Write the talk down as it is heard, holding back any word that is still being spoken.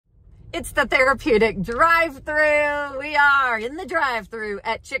It's the Therapeutic Drive-Thru. We are in the drive-thru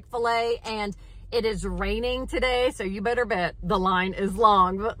at Chick-fil-A, and it is raining today, so you better bet the line is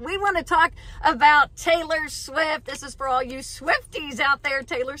long. But we want to talk about Taylor Swift. This is for all you Swifties out there.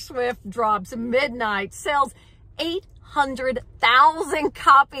 Taylor Swift drops midnight, sells 800,000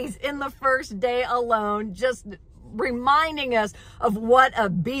 copies in the first day alone, just reminding us of what a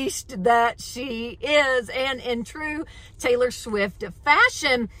beast that she is. And in true Taylor Swift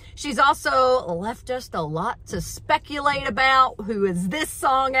fashion, she's also left us a lot to speculate about. Who is this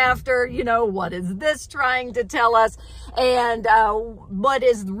song after? You know, what is this trying to tell us? And what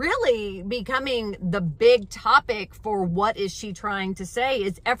is really becoming the big topic for what is she trying to say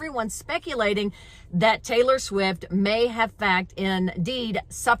is everyone speculating that Taylor Swift may have indeed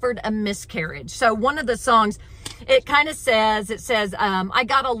suffered a miscarriage. So one of the songs, it kind of says, I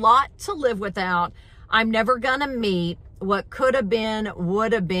got a lot to live without. I'm never gonna meet what could have been,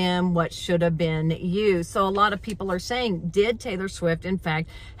 would have been, what should have been you. So a lot of people are saying, did Taylor Swift in fact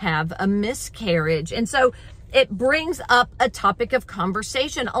have a miscarriage? And so it brings up a topic of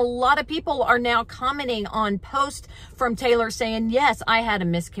conversation. A lot of people are now commenting on posts from Taylor saying, yes, I had a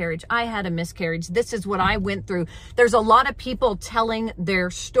miscarriage. I had a miscarriage. This is what I went through. There's a lot of people telling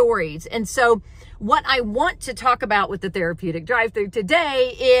their stories. And so what I want to talk about with the Therapeutic Drive-Thru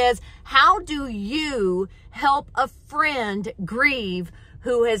today is, how do you help a friend grieve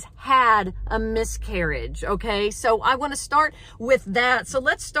who has had a miscarriage? Okay, so I want to start with that. So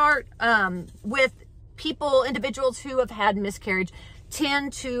let's start with individuals who have had miscarriage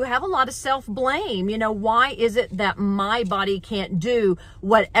tend to have a lot of self-blame. You know, why is it that my body can't do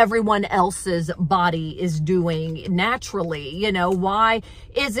what everyone else's body is doing naturally? You know, why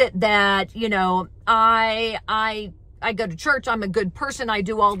is it that, you know, I go to church, I'm a good person, I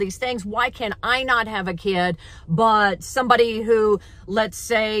do all these things. Why can I not have a kid? But somebody who, let's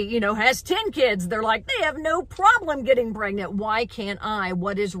say, you know, has 10 kids, they're like, they have no problem getting pregnant. Why can't I?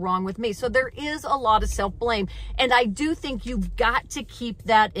 What is wrong with me? So there is a lot of self-blame. And I do think you've got to keep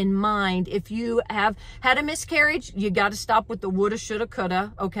that in mind. If you have had a miscarriage, you got to stop with the woulda, shoulda,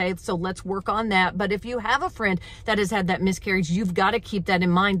 coulda. Okay, so let's work on that. But if you have a friend that has had that miscarriage, you've got to keep that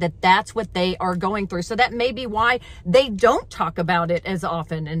in mind, that that's what they are going through. So that may be why they don't talk about it as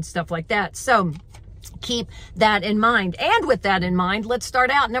often and stuff like that. So keep that in mind. And with that in mind, let's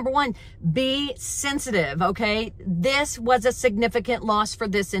start out. Number one, be sensitive. Okay. This was a significant loss for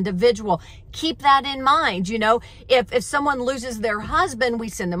this individual. Keep that in mind. You know, if someone loses their husband, we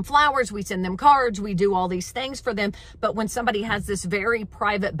send them flowers, we send them cards, we do all these things for them. But when somebody has this very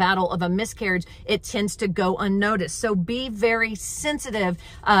private battle of a miscarriage, it tends to go unnoticed. So be very sensitive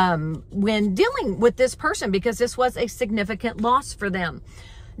when dealing with this person, because this was a significant loss for them.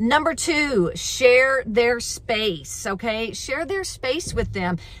 Number two, share their space, okay? Share their space with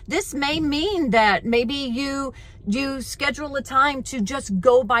them. This may mean that maybe you schedule a time to just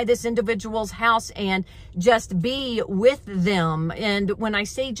go by this individual's house and just be with them. And when I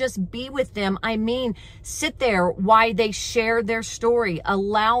say just be with them, I mean sit there while they share their story.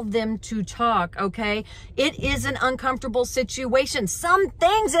 Allow them to talk, okay? It is an uncomfortable situation. Some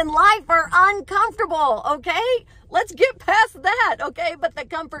things in life are uncomfortable, okay? Let's get past that, okay? But the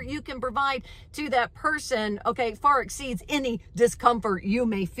comfort you can provide to that person, okay, far exceeds any discomfort you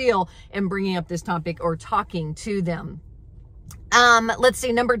may feel in bringing up this topic or talking to them. Let's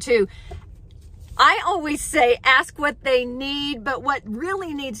see, number two. I always say ask what they need, but what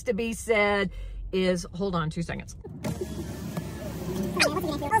really needs to be said is, hold on 2 seconds.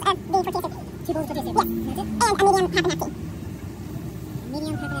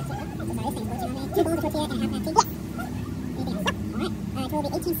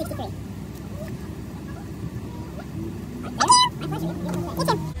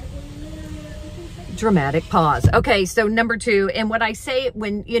 Dramatic pause. Okay, so number two, and what I say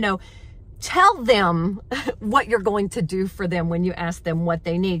when, you know, tell them what you're going to do for them when you ask them what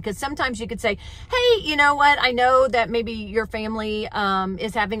they need. Because sometimes you could say, hey, you know what? I know that maybe your family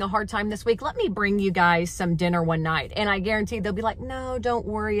is having a hard time this week. Let me bring you guys some dinner one night. And I guarantee they'll be like, no, don't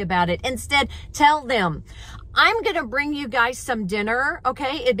worry about it. Instead, tell them, I'm going to bring you guys some dinner,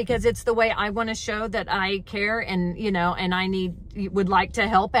 okay? Because it's the way I want to show that I care and, you know, and would like to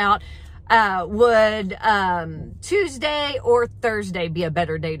help out. Would Tuesday or Thursday be a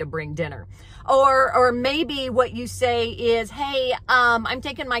better day to bring dinner? Or maybe what you say is, hey, I'm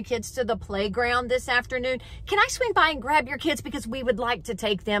taking my kids to the playground this afternoon. Can I swing by and grab your kids because we would like to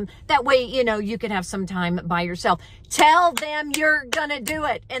take them? That way, you know, you can have some time by yourself. Tell them you're going to do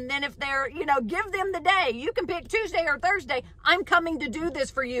it. And then if they're, you know, give them the day. You can pick Tuesday or Thursday. I'm coming to do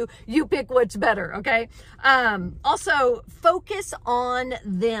this for you. You pick what's better, okay? Also, focus on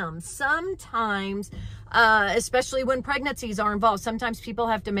them. Sometimes, especially when pregnancies are involved, sometimes people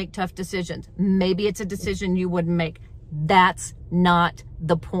have to make tough decisions. Maybe it's a decision you wouldn't make. That's not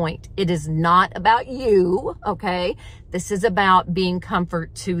the point. It is not about you, okay? This is about being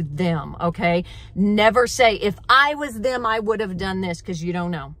comfort to them, okay? Never say, if I was them, I would have done this, because you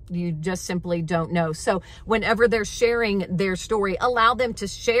don't know. You just simply don't know. So whenever they're sharing their story, allow them to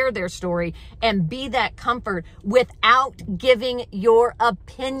share their story and be that comfort without giving your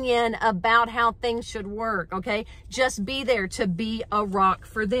opinion about how things should work, okay? Just be there to be a rock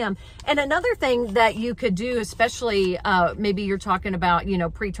for them. And another thing that you could do, especially maybe you're talking about, you know,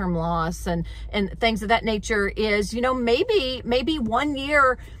 preterm loss and things of that nature, is, you know, maybe 1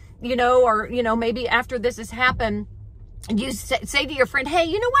 year, you know, or, you know, maybe after this has happened, you say to your friend, hey,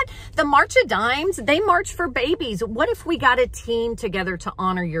 you know what? The March of Dimes, they march for babies. What if we got a team together to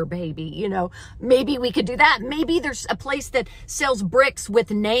honor your baby? You know, maybe we could do that. Maybe there's a place that sells bricks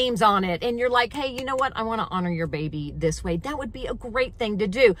with names on it. And you're like, hey, you know what? I want to honor your baby this way. That would be a great thing to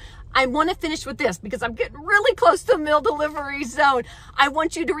do. I want to finish with this because I'm getting really close to the meal delivery zone. I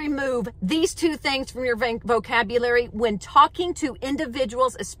want you to remove these two things from your vocabulary when talking to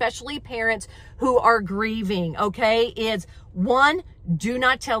individuals, especially parents who are grieving, okay? Is one, do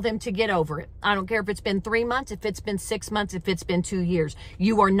not tell them to get over it. I don't care if it's been 3 months, if it's been 6 months, if it's been 2 years.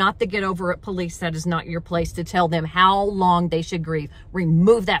 You are not the get over it police. That is not your place to tell them how long they should grieve.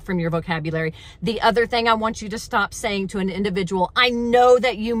 Remove that from your vocabulary. The other thing I want you to stop saying to an individual, I know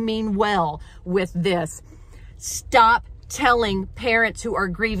that you mean well with this. Stop telling parents who are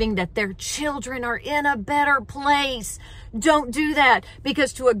grieving that their children are in a better place. Don't do that,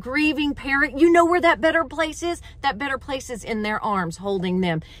 because to a grieving parent, you know where that better place is? That better place is in their arms holding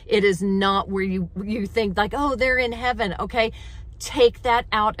them. It is not where you think like, oh, they're in heaven, okay? Take that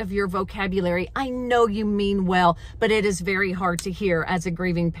out of your vocabulary. I know you mean well, but it is very hard to hear as a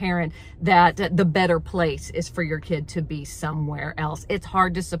grieving parent that the better place is for your kid to be somewhere else. It's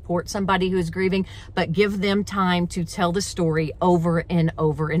hard to support somebody who's grieving, but give them time to tell the story over and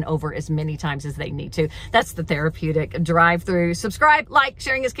over and over as many times as they need to. That's the Therapeutic Drive-Thru. Subscribe, like,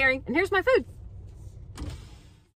 sharing is caring, and here's my food.